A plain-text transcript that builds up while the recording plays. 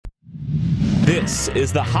This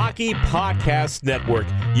is the Hockey Podcast Network,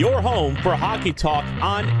 your home for hockey talk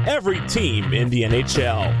on every team in the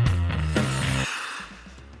NHL.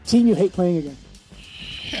 Team you hate playing against?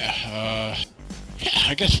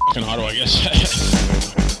 I guess fucking Ottawa, I guess.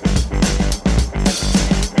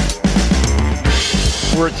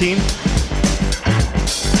 We're a team.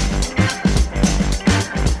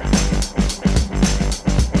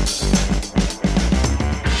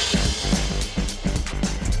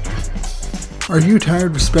 Are you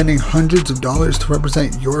tired of spending hundreds of dollars to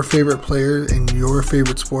represent your favorite player in your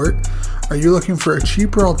favorite sport? Are you looking for a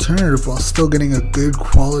cheaper alternative while still getting a good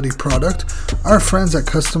quality product? Our friends at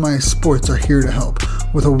Customized Sports are here to help.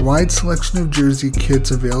 With a wide selection of jersey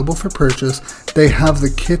kits available for purchase, they have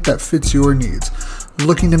the kit that fits your needs.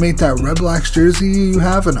 Looking to make that Red Blacks jersey you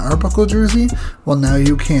have an Arbuckle jersey? Well, now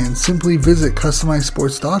you can. Simply visit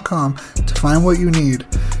CustomizedSports.com to find what you need.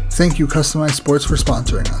 Thank you, Customized Sports, for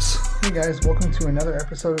sponsoring us. Hey guys, welcome to another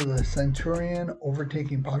episode of the Centurion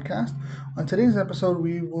Overtaking Podcast. On today's episode,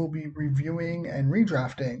 we will be reviewing and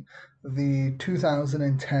redrafting the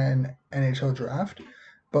 2010 NHL Draft.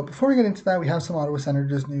 But before we get into that, we have some Ottawa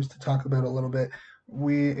Senators news to talk about a little bit.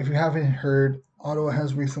 If you haven't heard, Ottawa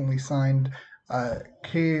has recently signed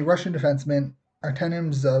Russian defenseman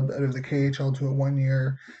Artem Zub out of the KHL to a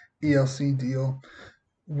one-year ELC deal.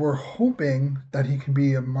 We're hoping that he can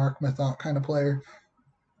be a Mark Methot kind of player,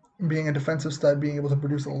 being a defensive stud, being able to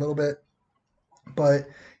produce a little bit. But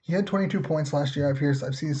he had 22 points last year.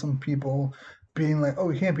 I've seen some people being like, oh,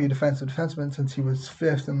 he can't be a defenseman since he was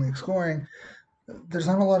fifth in league scoring. There's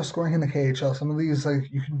not a lot of scoring in the KHL. Some of these, like,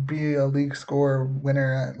 you can be a league score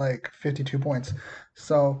winner at like 52 points.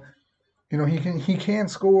 So, you know, he can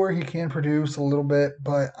score, he can produce a little bit,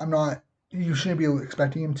 but you shouldn't be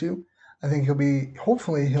expecting him to. I think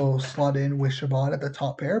hopefully he'll slot in with Chabot at the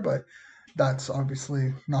top pair, but that's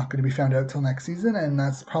obviously not going to be found out till next season, and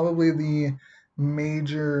that's probably the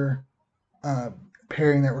major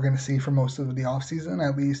pairing that we're going to see for most of the offseason,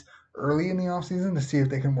 at least early in the offseason, to see if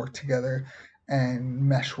they can work together and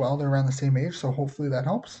mesh well. They're around the same age, so hopefully that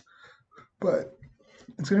helps. But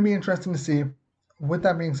it's going to be interesting to see. With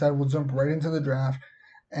that being said, we'll jump right into the draft.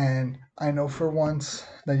 And I know for once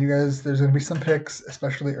that there's going to be some picks,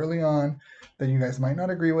 especially early on, that you guys might not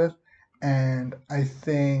agree with. And I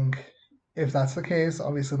think if that's the case,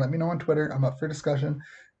 obviously let me know on Twitter. I'm up for discussion.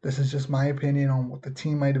 This is just my opinion on what the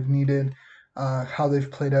team might have needed, how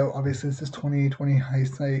they've played out. Obviously, this is 2020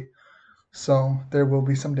 hindsight, so there will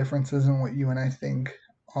be some differences in what you and I think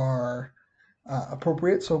are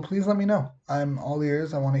appropriate. So please let me know. I'm all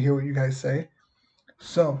ears. I want to hear what you guys say.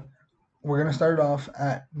 So we're going to start off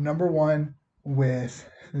at number 1 with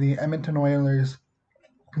the Edmonton Oilers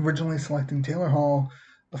originally selecting Taylor Hall,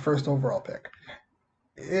 the first overall pick.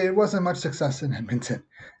 It wasn't much success in Edmonton.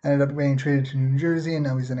 Ended up getting traded to New Jersey, and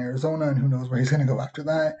now he's in Arizona, and who knows where he's going to go after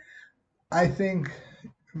that. I think,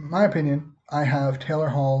 in my opinion, I have Taylor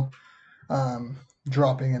Hall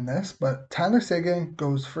dropping in this, but Tyler Seguin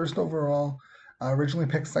goes first overall, originally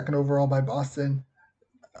picked second overall by Boston.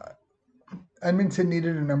 Edmonton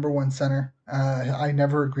needed a number 1 center. I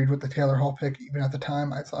never agreed with the Taylor Hall pick, even at the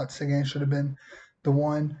time. I thought Seguin should have been the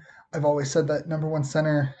one. I've always said that number 1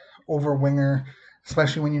 center over winger,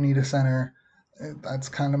 especially when you need a center. That's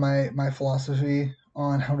kind of my philosophy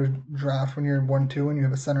on how to draft when you're in 1-2 and you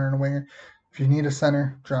have a center and a winger. If you need a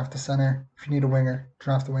center, draft a center. If you need a winger,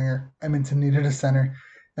 draft a winger. Edmonton needed a center,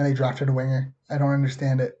 and they drafted a winger. I don't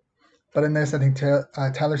understand it. But in this, I think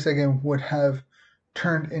Tyler Seguin would have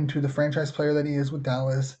turned into the franchise player that he is with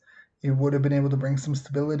Dallas. He would have been able to bring some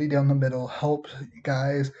stability down the middle, help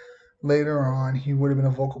guys later on. He would have been a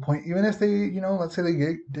vocal point. Even if they, let's say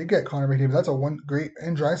they did get Connor McDavid, that's a one great,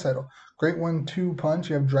 and Draisaitl. Great 1-2 punch.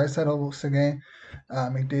 You have Draisaitl, Seguin,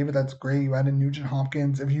 McDavid, that's great. You add in Nugent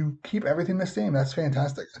Hopkins. If you keep everything the same, that's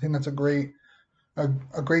fantastic. I think that's a great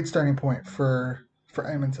starting point for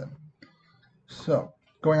Edmonton. So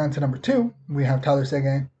going on to number 2, we have Tyler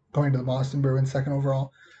Seguin going to the Boston Bruins, second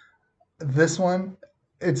overall. This one,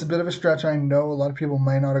 it's a bit of a stretch. I know a lot of people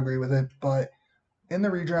might not agree with it, but in the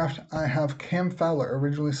redraft, I have Cam Fowler,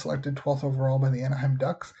 originally selected 12th overall by the Anaheim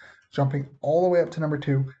Ducks, jumping all the way up to number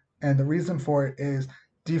 2. And the reason for it is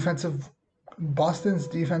Boston's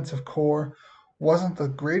defensive core wasn't the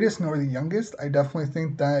greatest nor the youngest. I definitely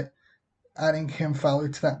think that adding Cam Fowler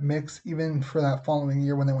to that mix, even for that following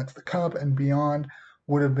year when they went to the Cup and beyond,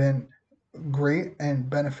 would have been great and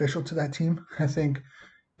beneficial to that team. I think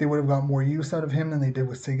they would have got more use out of him than they did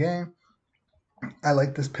with Seguin. I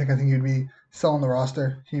like this pick. I think he'd be still on the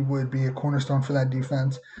roster. He would be a cornerstone for that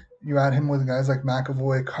defense. You add him with guys like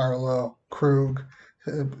McAvoy, Carlo, Krug,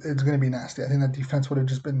 it's going to be nasty. I think that defense would have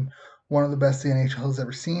just been one of the best the NHL has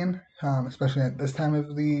ever seen, especially at this time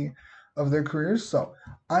of their careers. So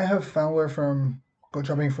I have Fowler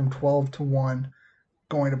jumping from 12 to 1,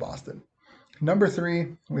 going to Boston. Number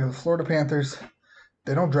 3, we have the Florida Panthers.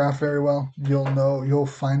 They don't draft very well. You'll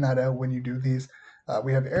find that out when you do these.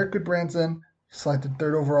 We have Eric Goodbranson, selected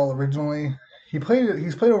 3rd overall originally. He's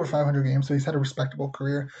played over 500 games, so he's had a respectable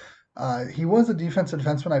career. He was a defensive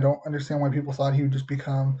defenseman. I don't understand why people thought he would just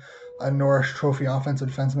become a Norris Trophy offensive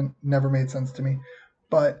defenseman. Never made sense to me.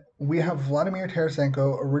 But we have Vladimir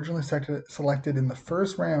Tarasenko, originally selected in the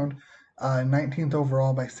first round, 19th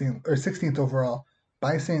overall 16th overall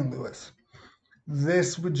by St. Louis.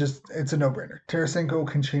 It's a no-brainer. Tarasenko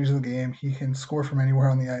can change the game. He can score from anywhere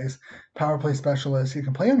on the ice. Power play specialist. He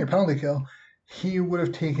can play on your penalty kill. He would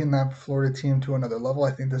have taken that Florida team to another level.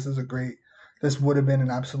 I think this would have been an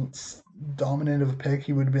absolute dominant of a pick.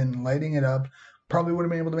 He would have been lighting it up. Probably would have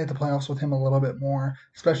been able to make the playoffs with him a little bit more,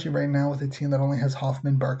 especially right now with a team that only has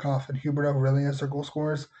Hoffman, Barkov, and Huberdeau really as their goal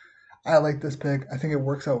scorers. I like this pick. I think it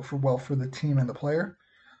works out well for the team and the player.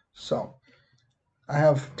 So I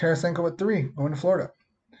have Tarasenko at 3, going to Florida.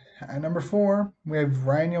 At number 4, we have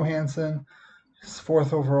Ryan Johansson,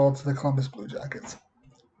 4th overall to the Columbus Blue Jackets.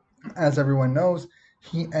 As everyone knows,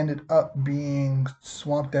 he ended up being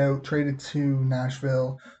swapped out, traded to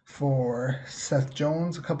Nashville for Seth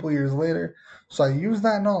Jones a couple of years later. So I used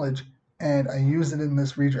that knowledge, and I used it in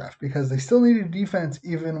this redraft because they still needed defense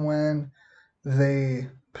even when they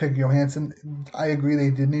picked Johansson. I agree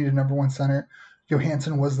they did need a number 1 center.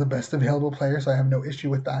 Johansson was the best available player, so I have no issue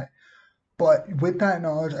with that. But with that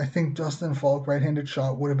knowledge, I think Justin Falk, right-handed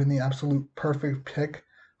shot, would have been the absolute perfect pick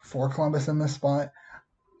for Columbus in this spot.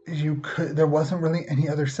 There wasn't really any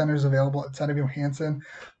other centers available outside of Johansson,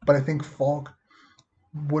 but I think Falk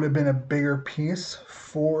would have been a bigger piece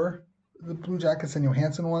for the Blue Jackets than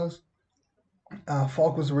Johansson was.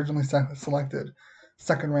 Falk was originally selected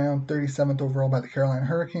 2nd round, 37th overall by the Carolina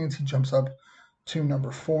Hurricanes. He jumps up to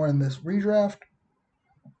number 4 in this redraft.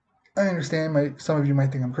 I understand some of you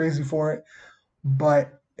might think I'm crazy for it,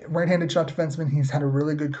 but right-handed shot defenseman, he's had a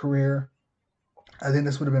really good career. I think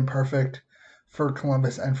this would have been perfect for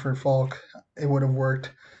Columbus and for Falk. It would have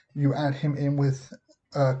worked. You add him in with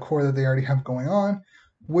a core that they already have going on,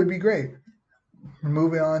 would be great.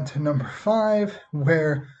 Moving on to number 5,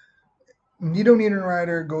 where Nito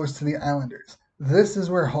Niederreiter goes to the Islanders. This is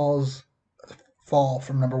where Hall's fall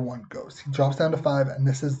from number 1 goes. He drops down to 5, and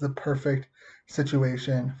this is the perfect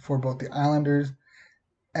situation for both the Islanders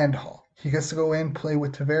and Hall. He gets to go in, play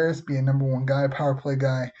with Tavares, be a number 1 guy, power play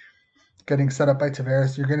guy, getting set up by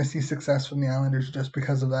Tavares. You're going to see success from the Islanders just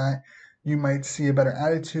because of that. You might see a better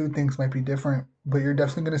attitude. Things might be different, but you're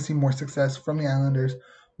definitely going to see more success from the Islanders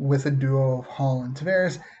with a duo of Hall and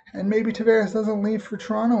Tavares. And maybe Tavares doesn't leave for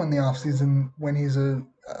Toronto in the offseason when he's a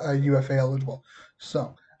UFA eligible.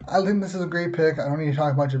 So I think this is a great pick. I don't need to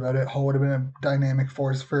talk much about it. Hall would have been a dynamic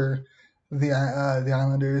force for the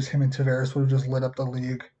Islanders. Him and Tavares would have just lit up the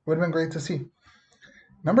league. Would have been great to see.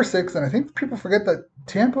 Number 6, and I think people forget that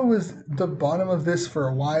Tampa was the bottom of this for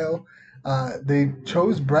a while. They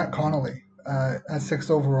chose Brett Connolly at 6th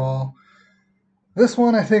overall. This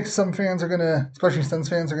one, I think some fans are going to, especially Sens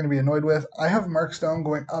fans, are going to be annoyed with. I have Mark Stone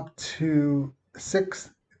going up to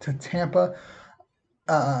 6th to Tampa.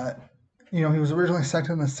 He was originally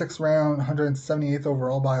second in the 6th round, 178th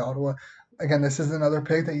overall by Ottawa. Again, this is another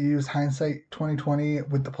pick that you use hindsight 2020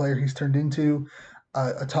 with the player he's turned into.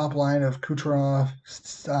 A top line of Kucherov,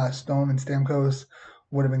 Stone, and Stamkos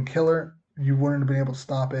would have been killer. You wouldn't have been able to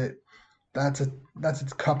stop it. That's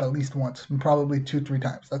its cup at least once, and probably 2-3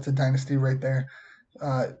 times. That's a dynasty right there.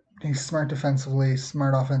 He's smart defensively,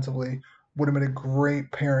 smart offensively. Would have been a great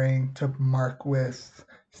pairing to mark with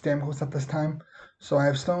Stamkos at this time. So I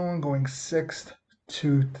have Stone going 6th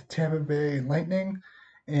to the Tampa Bay Lightning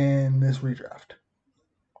in this redraft.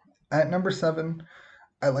 At number 7,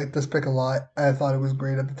 I like this pick a lot. I thought it was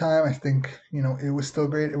great at the time. I think, it was still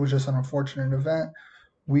great. It was just an unfortunate event.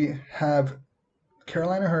 We have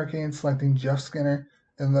Carolina Hurricanes selecting Jeff Skinner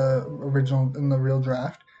in the real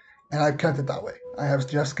draft, and I've kept it that way. I have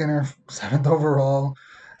Jeff Skinner 7th overall,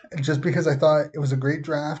 just because I thought it was a great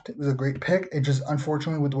draft. It was a great pick. It just,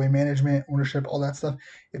 unfortunately, with the way management, ownership, all that stuff,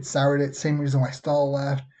 it soured it. Same reason why Stahl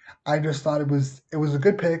left. I just thought it was a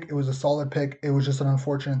good pick. It was a solid pick. It was just an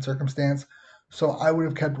unfortunate circumstance. So I would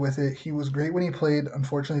have kept with it. He was great when he played.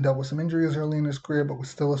 Unfortunately, dealt with some injuries early in his career, but was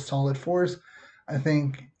still a solid force. I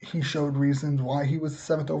think he showed reasons why he was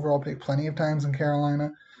the 7th overall pick plenty of times in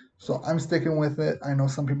Carolina. So I'm sticking with it. I know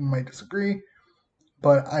some people might disagree,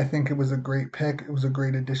 but I think it was a great pick. It was a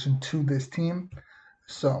great addition to this team.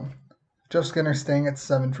 So Jeff Skinner staying at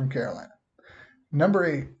 7 from Carolina. Number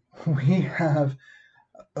 8, we have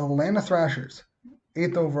Atlanta Thrashers,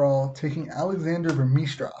 8th overall, taking Alexander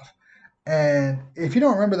Vermistrov. And if you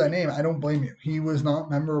don't remember that name, I don't blame you. He was not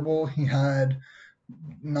memorable. He had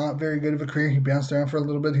not very good of a career. He bounced around for a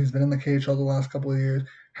little bit. He's been in the KHL the last couple of years.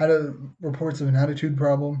 Had reports of an attitude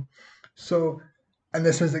problem. So, and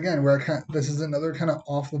this is again where this is another kind of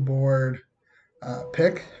off the board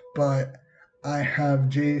pick, but I have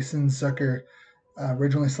Jason Zucker,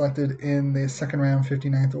 originally selected in the second round,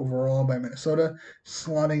 59th overall by Minnesota,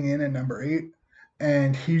 slotting in at number 8,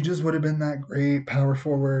 and he just would have been that great power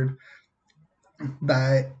forward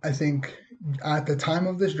that I think at the time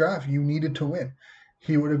of this draft you needed to win.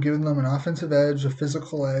 He would have given them an offensive edge, a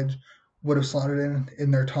physical edge, would have slotted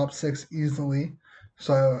in their top 6 easily.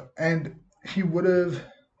 So, and he would have,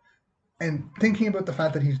 and thinking about the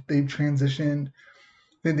fact that they transitioned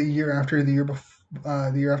the year after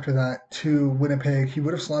that to Winnipeg, he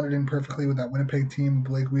would have slotted in perfectly with that Winnipeg team,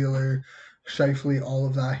 Blake Wheeler, Scheifele, all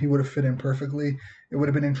of that. He would have fit in perfectly. It would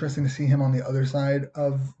have been interesting to see him on the other side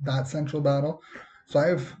of that central battle. So I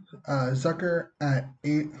have Zucker at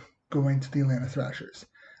 8 going to the Atlanta Thrashers.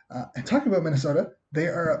 And talking about Minnesota, they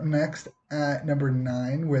are up next at number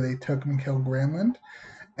 9, where they took Mikael Granlund.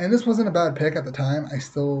 And this wasn't a bad pick at the time. I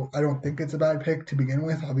don't think it's a bad pick to begin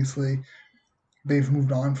with. Obviously, they've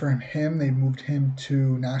moved on from him. They moved him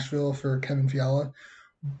to Nashville for Kevin Fiala.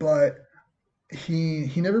 But he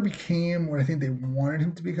never became what I think they wanted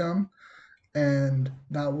him to become. And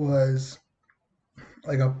that was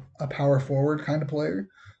like a power forward kind of player.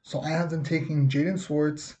 So I have them taking Jaden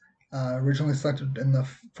Schwartz, originally selected in the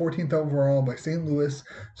 14th overall by St. Louis.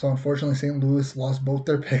 So unfortunately, St. Louis lost both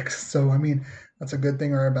their picks. So, I mean, that's a good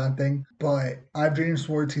thing or a bad thing. But I have Jaden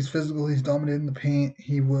Schwartz. He's physical. He's dominant in the paint.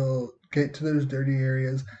 He will get to those dirty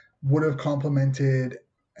areas. Would have complemented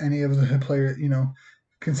any of the players,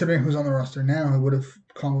 considering who's on the roster now, it would have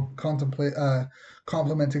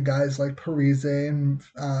complemented guys like Parise and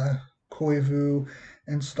Koivu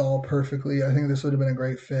and Stahl perfectly. I think this would have been a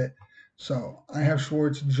great fit. So I have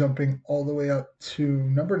Schwartz jumping all the way up to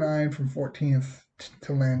number 9 from 14th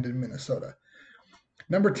to land in Minnesota.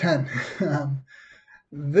 Number 10.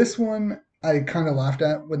 This one I kind of laughed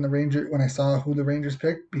at when I saw who the Rangers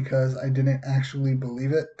picked, because I didn't actually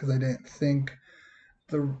believe it, because I didn't think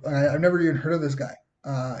I've never even heard of this guy.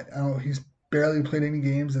 He's barely played any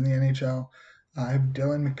games in the NHL. I have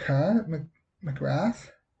Dylan McGrath.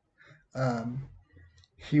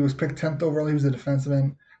 He was picked 10th overall. He was a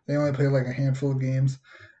defenseman. They only played like a handful of games.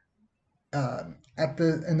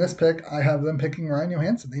 In this pick, I have them picking Ryan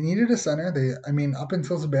Johansson. They needed a center. Up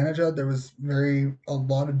until Zibanejad, there was a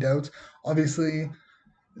lot of doubts. Obviously,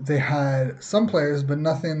 they had some players, but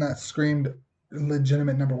nothing that screamed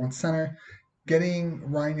legitimate number 1 center. Getting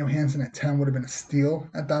Ryan Johansson at 10 would have been a steal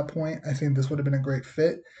at that point. I think this would have been a great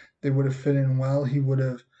fit. They would have fit in well. He would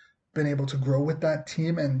have been able to grow with that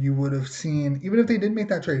team, and you would have seen, even if they did make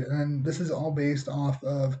that trade, and this is all based off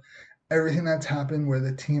of everything that's happened where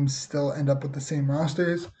the teams still end up with the same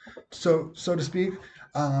rosters, so to speak.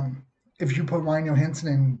 If you put Ryan Johansson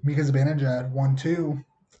and Mika Zibanejad 1-2,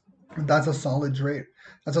 that's a solid trade.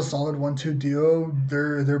 That's a solid 1-2 duo.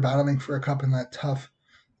 They're battling for a cup in that tough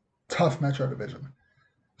Metro division.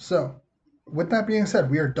 So with that being said,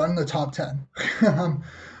 we are done in the top 10,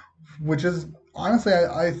 which is honestly,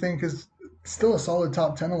 I think is still a solid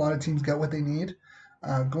top 10. A lot of teams get what they need.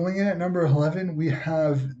 Going in at number 11, we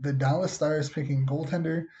have the Dallas Stars picking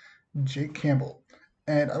goaltender Jake Campbell.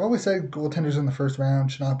 And I've always said goaltenders in the first round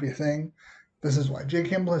should not be a thing. This is why. Jake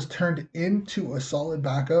Campbell has turned into a solid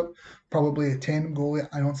backup, probably a tandem goalie.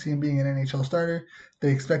 I don't see him being an NHL starter.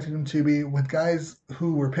 They expected him to be. With guys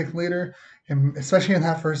who were picked later, and especially in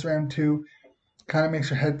that first round too, kind of makes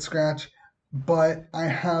your head scratch. But I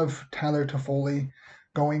have Tyler Toffoli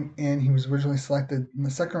going in. He was originally selected in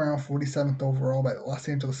the second round, 47th overall by the Los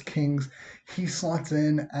Angeles Kings. He slots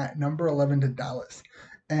in at number 11 to Dallas.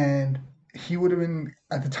 And he would have been,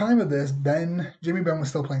 at the time of this, Jimmy Benn was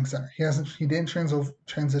still playing center. He didn't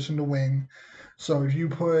transition to wing. So if you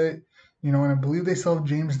put, and I believe they still have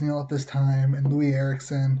James Neal at this time and Louis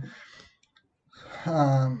Eriksson.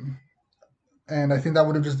 And I think that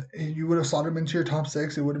would have you would have slotted him into your top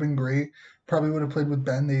 6. It would have been great. Probably would have played with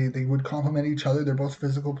Ben. They would complement each other. They're both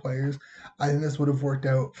physical players. I think this would have worked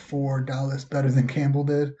out for Dallas better than Campbell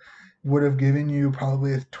did. Would have given you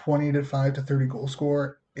probably a 25 to 30 goal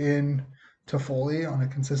score in Toffoli on a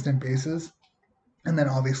consistent basis. And then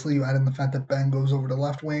obviously you add in the fact that Ben goes over to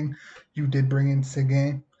left wing. You did bring in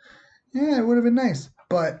Seguin. Yeah, it would have been nice.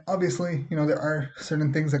 But obviously, there are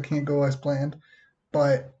certain things that can't go as planned.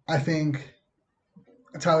 But I think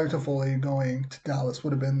Tyler Toffoli going to Dallas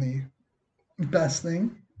would have been the best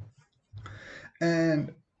thing.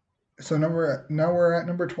 And so now we're at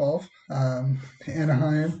number 12,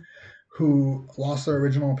 Anaheim, who lost their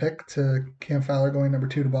original pick to Cam Fowler going number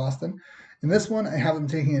 2 to Boston. In this one, I have them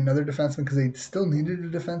taking another defenseman because they still needed a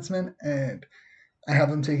defenseman, and I have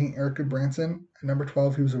them taking Erik Gudbranson at number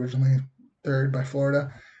 12. He was originally third by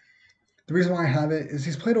Florida. The reason why I have it is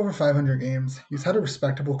he's played over 500 games. He's had a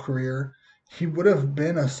respectable career. He would have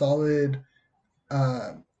been a solid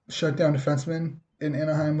shutdown defenseman in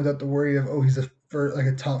Anaheim without the worry of, he's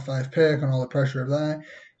a top 5 pick and all the pressure of that.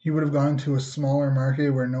 He would have gone to a smaller market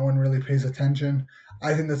where no one really pays attention.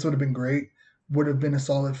 I think this would have been great. Would have been a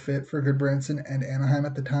solid fit for Gudbranson and Anaheim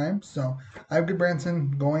at the time. So I have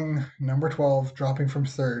Gudbranson going number 12, dropping from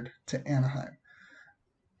 3rd to Anaheim.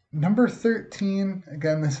 Number 13,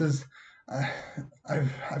 again, this is,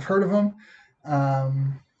 I've heard of him.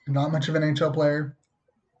 Not much of an NHL player.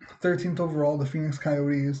 13th overall, the Phoenix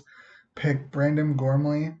Coyotes picked Brandon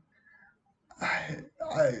Gormley.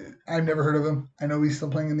 I've never heard of him. I know he's still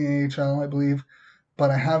playing in the AHL, I believe. But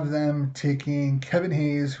I have them taking Kevin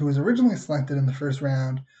Hayes, who was originally selected in the first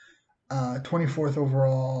round, 24th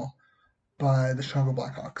overall by the Chicago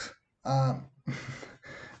Blackhawks.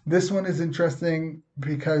 This one is interesting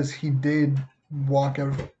because he did walk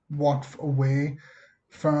away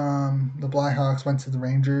from the Blackhawks, went to the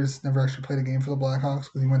Rangers, never actually played a game for the Blackhawks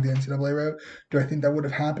because he went the NCAA route. Do I think that would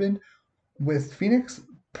have happened with Phoenix?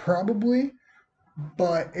 Probably.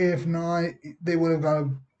 But if not, they would have got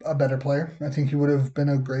a better player. I think he would have been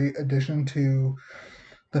a great addition to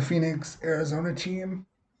the Phoenix, Arizona team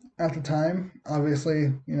at the time.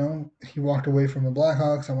 Obviously, he walked away from the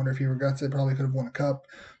Blackhawks. I wonder if he regrets it. Probably could have won a cup,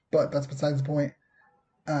 but that's besides the point.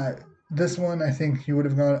 This one, I think he would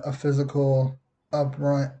have got a physical,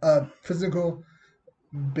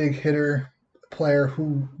 big hitter player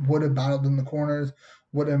who would have battled in the corners,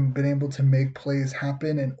 would have been able to make plays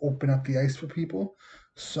happen and open up the ice for people.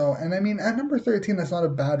 So, and I mean, at number 13, that's not a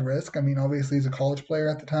bad risk. I mean, obviously he's a college player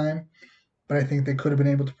at the time, but I think they could have been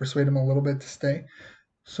able to persuade him a little bit to stay.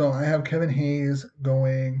 So I have Kevin Hayes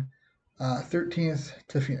going 13th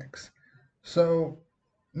to Phoenix. So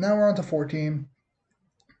now we're on to 14.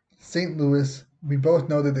 St. Louis. We both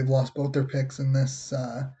know that they've lost both their picks in this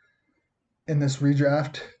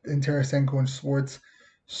redraft, in Tarasenko and Schwartz.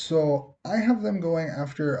 So I have them going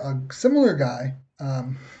after a similar guy.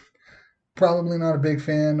 Probably not a big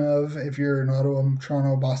fan of if you're an Ottawa,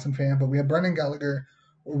 Toronto, Boston fan, but we have Brendan Gallagher,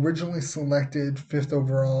 originally selected 5th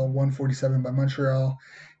overall, 147 by Montreal.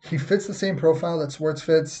 He fits the same profile that Schwartz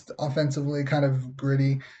fits, offensively kind of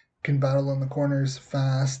gritty, can battle in the corners,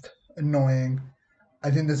 fast, annoying. I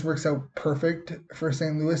think this works out perfect for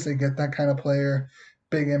St. Louis. They get that kind of player,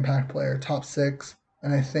 big impact player, top 6,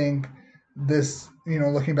 and I think this,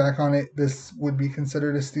 looking back on it, this would be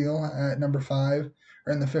considered a steal at number 5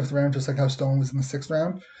 or in the 5th round, just like how Stone was in the 6th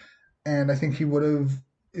round. And I think he would have,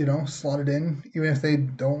 slotted in, even if they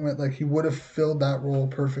don't, he would have filled that role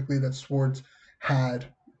perfectly that Schwartz had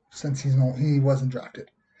since he wasn't drafted.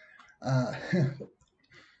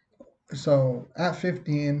 So at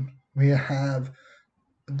 15, we have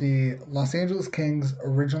the Los Angeles Kings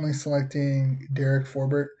originally selecting Derek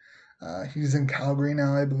Forbort. He's in Calgary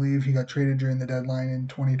now, I believe. He got traded during the deadline in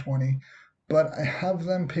 2020. But I have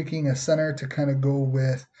them picking a center to kind of go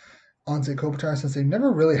with Anze Kopitar, since they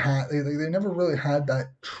never really had that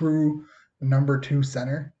true number 2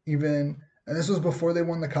 center. And this was before they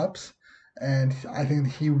won the Cups, and I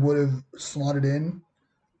think he would have slotted in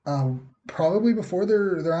probably before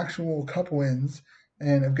their actual Cup wins.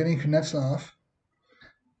 And Evgeny Kuznetsov,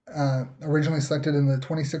 originally selected in the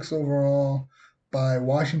 26th overall by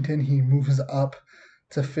Washington, he moves up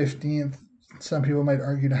to 15th. Some people might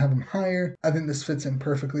argue to have him higher. I think this fits in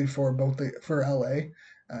perfectly for LA.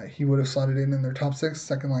 He would have slotted in their top 6,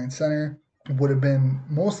 second line center. Would have been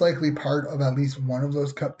most likely part of at least one of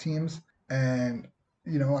those Cup teams. And,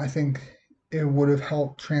 I think it would have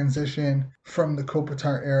helped transition from the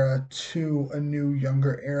Kopitar era to a new,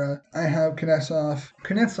 younger era. I have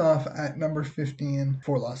Kuznetsov at number 15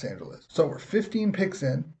 for Los Angeles. So we're 15 picks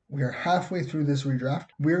in. We are halfway through this redraft.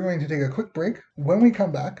 We are going to take a quick break. When we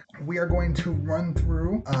come back, we are going to run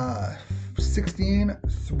through 16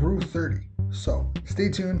 through 30. So stay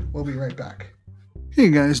tuned. We'll be right back. Hey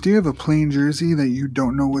guys, do you have a plain jersey that you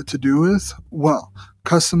don't know what to do with? Well,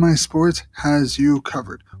 Customized Sports has you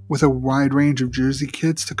covered. With a wide range of jersey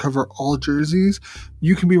kits to cover all jerseys,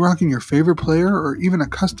 you can be rocking your favorite player or even a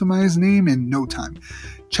customized name in no time.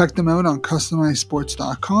 Check them out on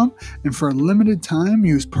CustomizedSports.com, and for a limited time,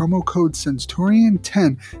 use promo code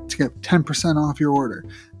Centurion10 to get 10% off your order.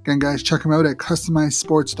 Again, guys, check them out at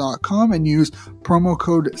customizedsports.com and use promo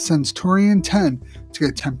code Centurion10 to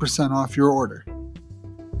get 10% off your order.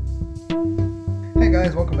 Hey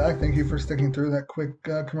guys, welcome back. Thank you for sticking through that quick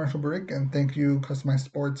commercial break, and thank you Customized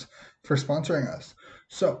Sports for sponsoring us.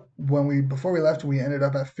 So before we left, we ended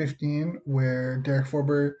up at 15, where Derek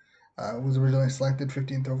Forbort was originally selected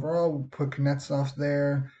 15th overall. We put Kuznetsov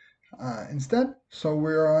there instead. So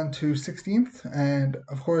we're on to 16th, and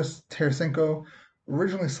of course Tarasenko,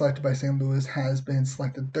 originally selected by St. Louis, has been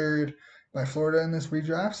selected 3rd by Florida in this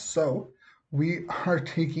redraft. So we are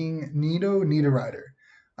taking Nino Niederreiter.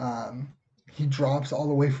 He drops all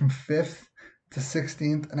the way from 5th to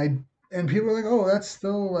 16th, and people are like, oh, that's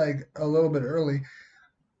still like a little bit early.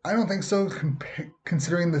 I don't think so,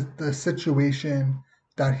 considering the situation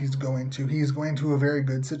that he's going to. He's going to a very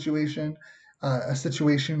good situation, a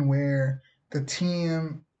situation where the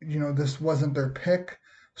team, this wasn't their pick,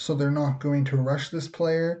 so they're not going to rush this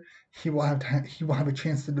player. He will have a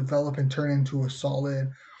chance to develop and turn into a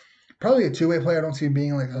solid, probably a two-way player. I don't see him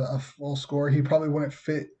being like a full scorer. He probably wouldn't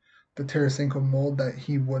fit the Tarasenko mold that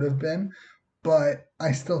he would have been, but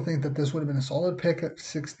I still think that this would have been a solid pick at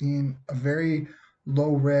 16, a very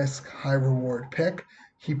low risk, high reward pick.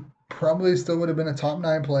 He probably still would have been a top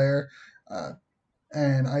 9 player,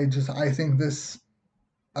 and I think this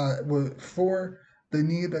for the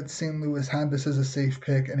need that St. Louis had, this is a safe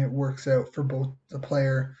pick, and it works out for both the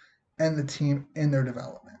player and the team in their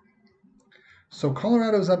development. So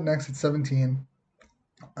Colorado's up next at 17.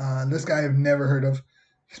 This guy I've never heard of.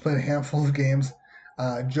 He's played a handful of games.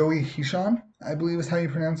 Joey Hishon, I believe is how you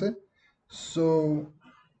pronounce it. So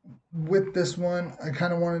with this one, I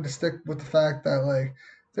kind of wanted to stick with the fact that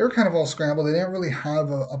they were kind of all scrambled. They didn't really have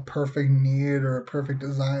a perfect need or a perfect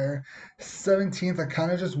desire. 17th, I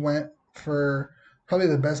kind of just went for probably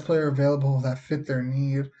the best player available that fit their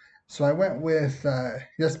need. So I went with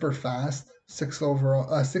Jesper Fast,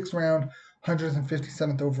 6th round,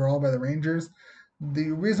 157th overall by the Rangers.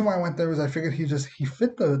 The reason why I went there was I figured he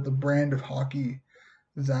fit the brand of hockey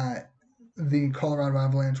that the Colorado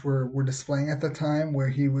Avalanche were displaying at the time, where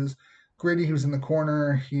he was gritty, he was in the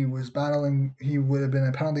corner, he was battling, he would have been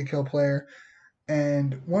a penalty kill player.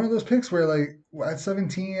 And one of those picks where at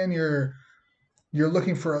 17 you're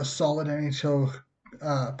looking for a solid NHL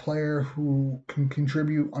player who can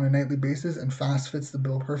contribute on a nightly basis, and Fast fits the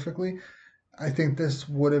bill perfectly. I think this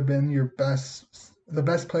would have been the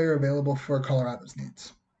best player available for Colorado's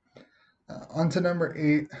needs. On to number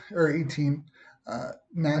 18,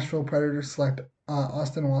 Nashville Predators select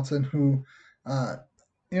Austin Watson, who,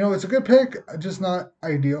 it's a good pick, just not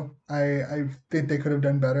ideal. I think they could have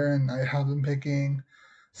done better, and I have them picking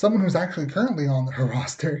someone who's actually currently on their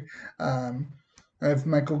roster. I have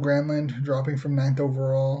Michael Granlund dropping from 9th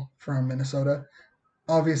overall from Minnesota.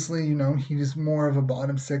 Obviously, he's more of a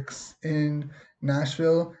bottom 6 in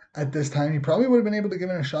Nashville at this time. He probably would have been able to give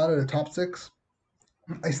it a shot at a top 6.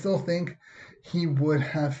 I still think he would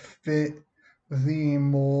have fit the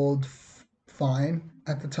mold fine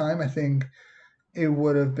at the time. I think it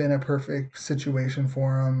would have been a perfect situation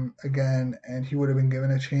for him again, and he would have been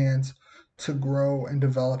given a chance to grow and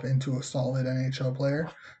develop into a solid NHL player.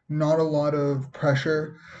 Not a lot of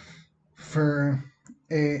pressure for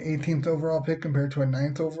a 18th overall pick compared to a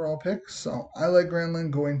 9th overall pick. So I like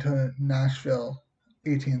Granlund going to Nashville,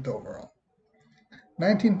 18th overall.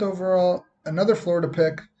 19th overall, another Florida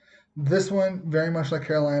pick. This one, very much like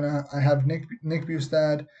Carolina, I have Nick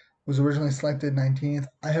Bjugstad, was originally selected 19th.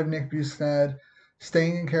 I have Nick Bjugstad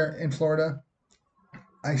staying in Florida.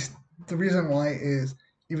 The reason why is,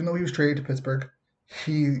 even though he was traded to Pittsburgh,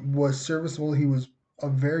 he was serviceable. He was a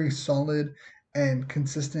very solid and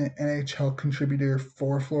consistent NHL contributor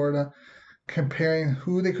for Florida. Comparing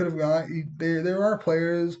who they could have got, there are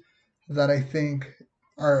players that I think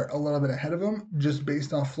are a little bit ahead of him, just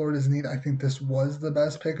based off Florida's need. I think this was the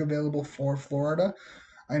best pick available for Florida.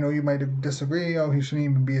 I know you might disagree. Oh, he shouldn't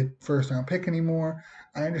even be a first-round pick anymore.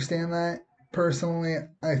 I understand that. Personally,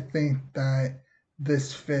 I think that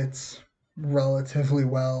this fits relatively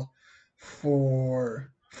well for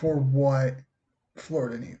what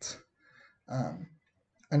Florida needs.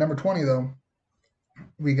 At number 20, though,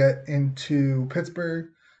 we get into Pittsburgh.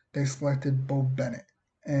 They selected Bo Bennett,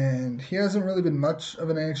 and he hasn't really been much of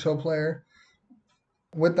an NHL player.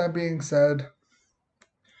 With that being said,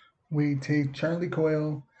 we take Charlie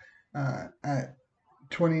Coyle at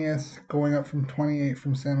 20th, going up from 28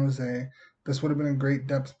 from San Jose. This would have been a great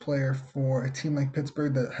depth player for a team like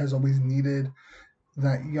Pittsburgh that has always needed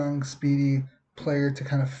that young, speedy player to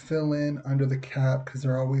kind of fill in under the cap, because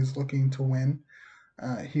they're always looking to win.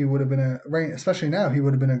 He would have been especially now, he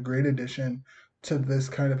would have been a great addition to this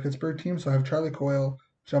kind of Pittsburgh team. So I have Charlie Coyle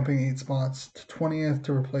jumping 8 spots to 20th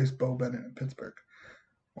to replace Bo Bennett in Pittsburgh.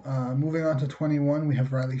 Moving on to 21, we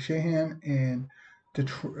have Riley Shahan in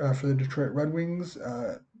for the Detroit Red Wings,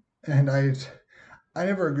 and I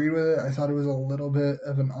never agreed with it. I thought it was a little bit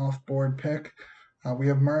of an off-board pick. We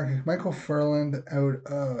have Michael Furland out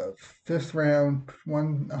of 5th round,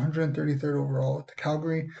 133rd overall to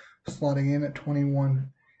Calgary, slotting in at 21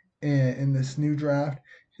 in this new draft.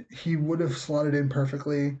 He would have slotted in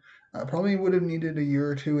perfectly. Probably would have needed a year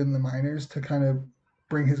or two in the minors to kind of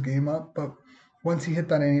bring his game up, but once he hit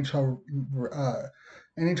that NHL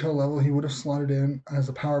level, he would have slotted in as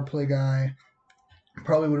a power play guy.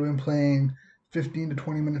 Probably would have been playing 15 to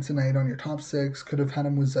 20 minutes a night on your top 6. Could have had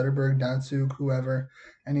him with Zetterberg, Datsuk, whoever,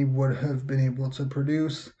 and he would have been able to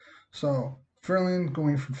produce. So Furland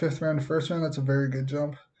going from 5th round to 1st round, that's a very good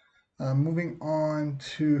jump. Moving on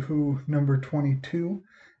to number 22,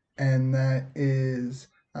 and that is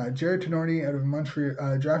Jared Tenorti out of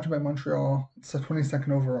Montreal, drafted by Montreal. It's the 22nd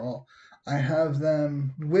overall. I have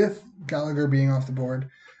them, with Gallagher being off the board,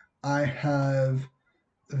 I have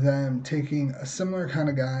them taking a similar kind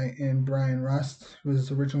of guy in Brian Rust, who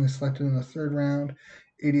was originally selected in the 3rd round,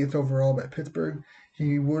 80th overall by Pittsburgh.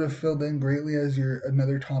 He would have filled in greatly as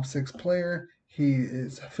another top 6 player. He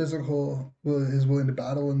is physical, is willing to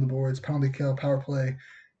battle in the boards, penalty kill, power play.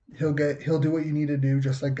 He'll do what you need to do,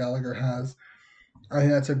 just like Gallagher has. I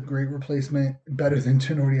think that's a great replacement, better than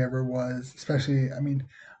Tenorti ever was. Especially, I mean,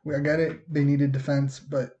 I get it, they needed defense,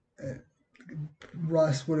 but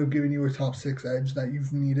Russ would have given you a top 6 edge that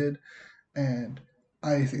you've needed, and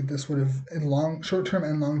I think this would have, in short-term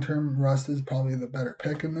and long-term, Russ is probably the better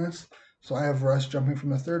pick in this. So I have Russ jumping from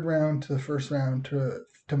the 3rd round to the 1st round to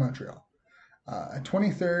Montreal. At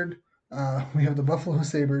 23rd, we have the Buffalo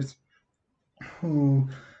Sabres, who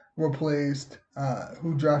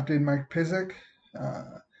drafted Mike Pysyk,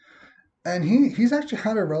 and he's actually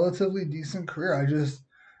had a relatively decent career.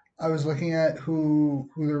 I was looking at who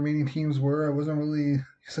the remaining teams were. I wasn't really,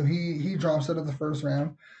 so he drops out of the 1st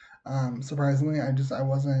round. Surprisingly, I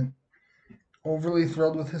wasn't overly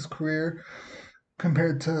thrilled with his career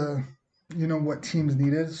compared to what teams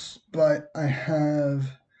needed. But I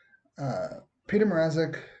have Peter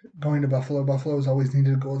Mrazek going to Buffalo. Buffalo has always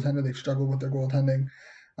needed a goaltender. They've struggled with their goaltending.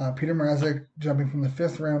 Peter Mrazek jumping from the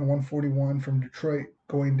 5th round, 141 from Detroit,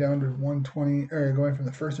 going down to 120, or going from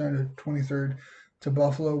the 1st round to 23rd to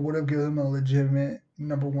Buffalo, would have given him a legitimate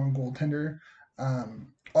number 1 goaltender.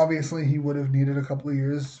 Obviously, he would have needed a couple of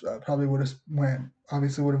years. Probably would have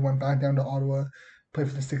went back down to Ottawa, played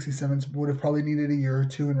for the 67s. Would have probably needed a year or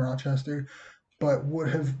 2 in Rochester, but would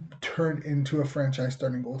have turned into a franchise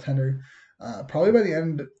starting goaltender. Probably by the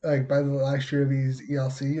end, by the last year of his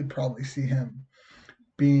ELC, you'd probably see him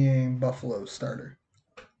being Buffalo's starter,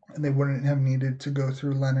 and they wouldn't have needed to go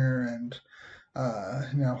through Leonard and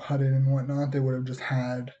Hutton and whatnot. They would have just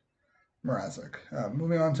had Mrazek.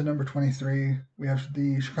 Moving on to number 23, we have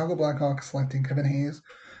the Chicago Blackhawks selecting Kevin Hayes.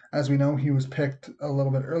 As we know, he was picked a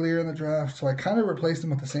little bit earlier in the draft, so I kind of replaced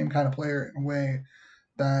him with the same kind of player in a way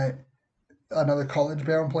that another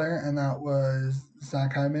college-bound player, and that was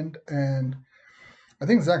Zach Hyman. And I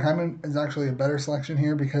think Zach Hyman is actually a better selection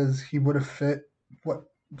here because he would have fit what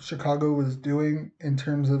Chicago was doing in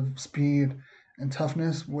terms of speed and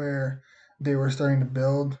toughness, where they were starting to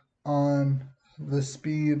build on the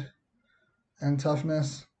speed and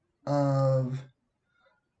toughness of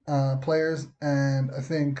players. And I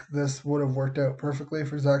think this would have worked out perfectly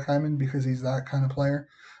for Zach Hyman because he's that kind of player.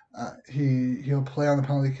 He'll play on the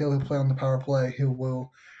penalty kill, he'll play on the power play, he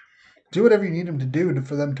will do whatever you need him to do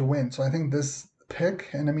for them to win. So I think this pick,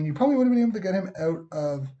 and I mean, you probably would have been able to get him out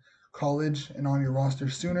of college and on your roster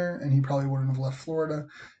sooner, and he probably wouldn't have left Florida.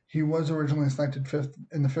 He was originally selected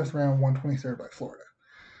in the 5th round, 123rd by Florida.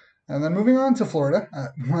 And then moving on to Florida,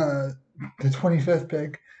 the 25th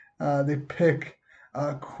pick, they pick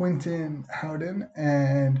Quinton Howden,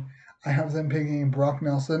 and I have them picking Brock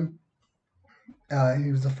Nelson.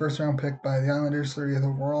 He was the 1st round pick by the Islanders, 30th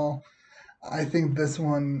overall. I think this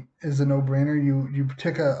one is a no-brainer. You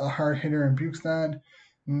take a hard hitter in Bukestad.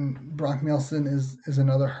 Brock Nelson is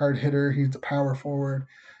another hard hitter. He's a power forward,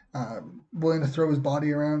 willing to throw his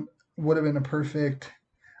body around. Would have been a perfect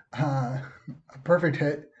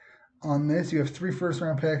hit on this. You have 3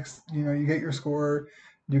 first-round picks. You get your scorer.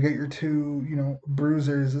 You get your 2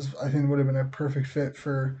 bruisers. This, I think, would have been a perfect fit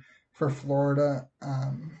for Florida.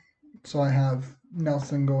 So I have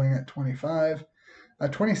Nelson going at 25.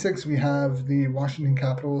 At 26, we have the Washington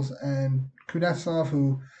Capitals and Kuznetsov,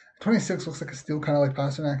 who 26 looks like a steal, kind of like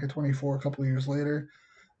Pasternak at 24 a couple of years later.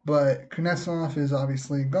 But Kuznetsov is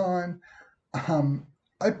obviously gone.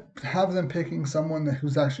 I have them picking someone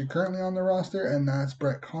who's actually currently on the roster, and that's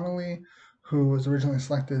Brett Connolly, who was originally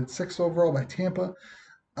selected 6th overall by Tampa.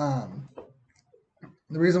 Um,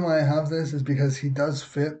 the reason why I have this is because he does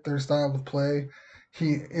fit their style of play.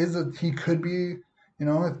 He could be,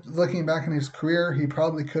 looking back in his career, he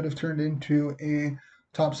probably could have turned into a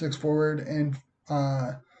top 6 forward in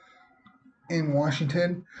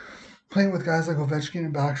Washington, playing with guys like Ovechkin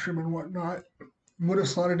and Backstrom and whatnot. Would have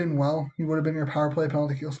slotted in well. He would have been your power play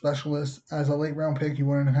penalty kill specialist. As a late round pick, you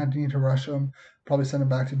wouldn't have had to need to rush him. Probably send him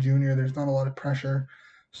back to junior. There's not a lot of pressure.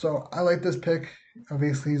 So I like this pick.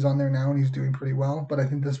 Obviously, he's on there now and he's doing pretty well. But I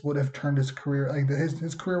think this would have turned his career,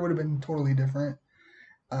 his career would have been totally different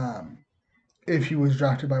if he was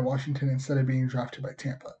drafted by Washington instead of being drafted by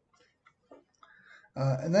Tampa.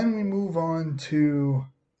 And then we move on to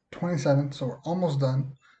 27th. So we're almost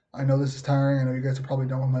done. I know this is tiring. I know you guys are probably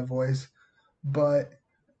done with my voice. But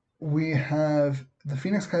we have the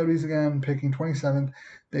Phoenix Coyotes again picking 27th.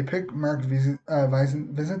 They pick Mark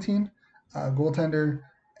Visentin, goaltender,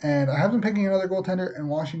 and I have them picking another goaltender, and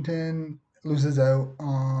Washington loses out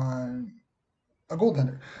on a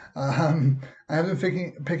goaltender. I have them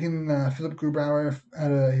picking Philip Grubauer.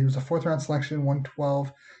 He was a 4th round selection,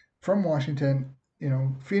 112 from Washington.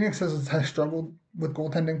 Phoenix has struggled with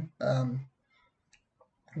goaltending.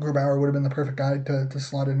 Grubauer would have been the perfect guy to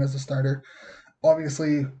slot in as a starter.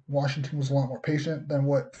 Obviously, Washington was a lot more patient than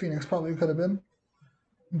what Phoenix probably could have been.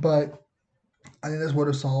 But I think this would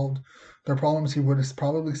have solved their problems. He would have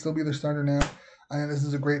probably still be their starter now. I think this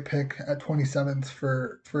is a great pick at 27th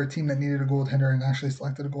for a team that needed a goaltender and actually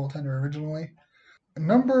selected a goaltender originally. This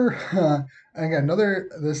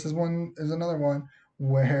is another one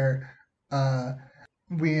where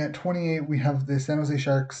we at 28 we have the San Jose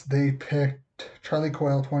Sharks. They picked Charlie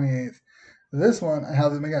Coyle 28th. This one, I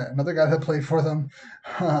have them again, another guy that played for them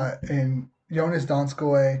in Jonas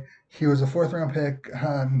Donskoy. He was a 4th round pick,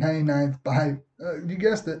 99th by, you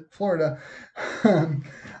guessed it, Florida.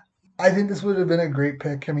 I think this would have been a great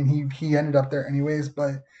pick. I mean, he ended up there anyways,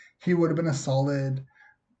 but he would have been a solid,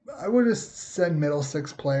 I would have said middle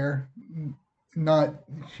 6 player.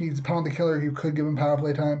 He's a penalty killer. You could give him power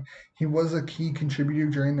play time. He was a key contributor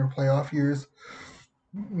during their playoff years.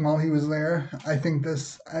 While he was there, I think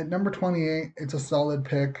this at number 28, it's a solid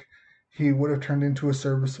pick. He would have turned into a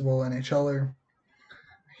serviceable NHLer.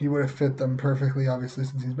 He would have fit them perfectly, obviously,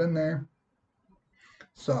 since he's been there.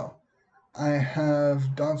 So I have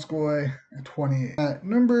Donskoy at 28. At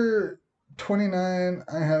number 29,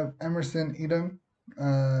 I have Emerson Edom,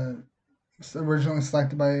 originally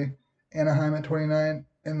selected by Anaheim at 29.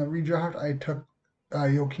 In the redraft, I took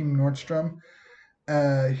Joachim Nordstrom.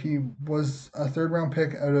 He was a 3rd round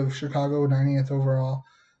pick out of Chicago, 90th overall.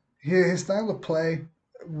 His style of play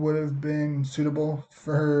would have been suitable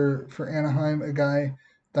for Anaheim, a guy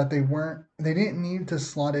that they didn't need to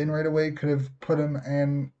slot in right away. Could have put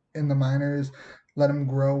him in the minors, let him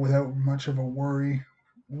grow without much of a worry.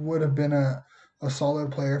 Would have been a solid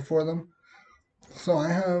player for them. So I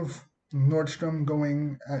have Nordstrom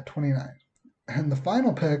going at 29. And the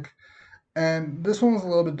final pick, and this one was a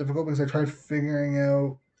little bit difficult because I tried figuring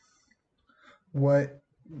out what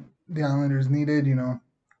the Islanders needed.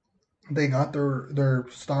 They got their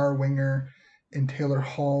star winger in Taylor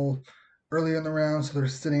Hall earlier in the round, so they're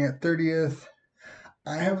sitting at 30th.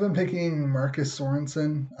 I have them picking Marcus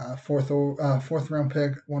Sorensen, 4th round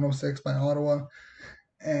pick, 106 by Ottawa.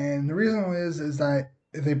 And the reason is that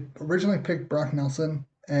they originally picked Brock Nelson,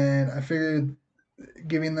 and I figured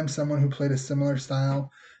giving them someone who played a similar style,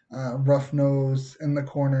 rough nose in the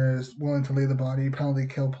corners, willing to lay the body, penalty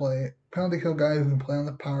kill guy who can play on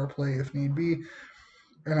the power play if need be.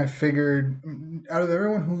 And I figured out of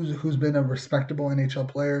everyone who's been a respectable NHL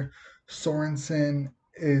player, Sorensen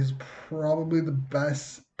is probably the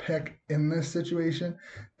best pick in this situation.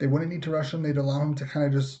 They wouldn't need to rush him. They'd allow him to kind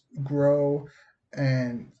of just grow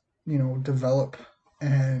and, develop.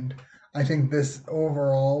 And I think this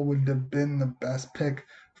overall would have been the best pick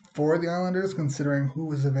for the Islanders, considering who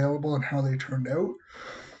was available and how they turned out.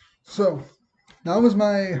 So that was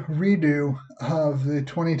my redo of the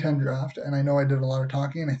 2010 draft, and I know I did a lot of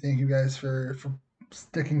talking, and I thank you guys for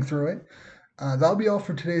sticking through it. That'll be all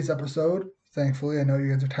for today's episode. Thankfully, I know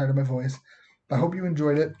you guys are tired of my voice, but I hope you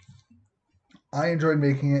enjoyed it. I enjoyed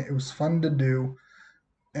making it. It was fun to do.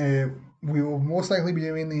 We will most likely be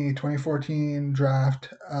doing the 2014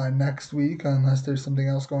 draft next week, unless there's something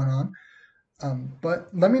else going on. But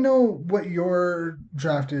let me know what your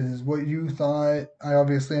draft is, what you thought. I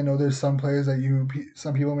know there's some players that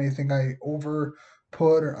some people may think I over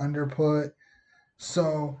put or under put.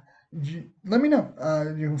 So let me know.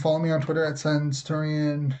 You can follow me on Twitter at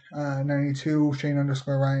Senstorian92,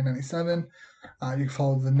 Shane_Ryan97. You can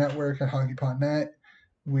follow the network at HockeyPodNet.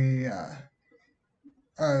 We're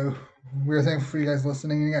thankful for you guys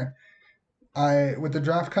listening. Again, with the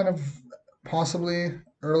draft kind of possibly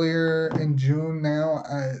earlier in June now,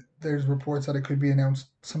 there's reports that it could be announced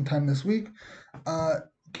sometime this week.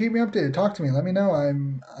 Keep me updated. Talk to me. Let me know. I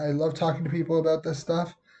love talking to people about this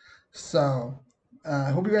stuff. So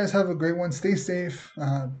I hope you guys have a great one. Stay safe.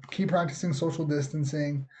 Keep practicing social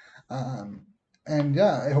distancing. And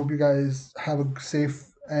yeah, I hope you guys have a safe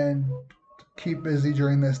and keep busy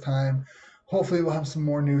during this time. Hopefully we'll have some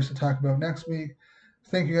more news to talk about next week.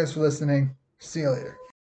 Thank you guys for listening. See you later.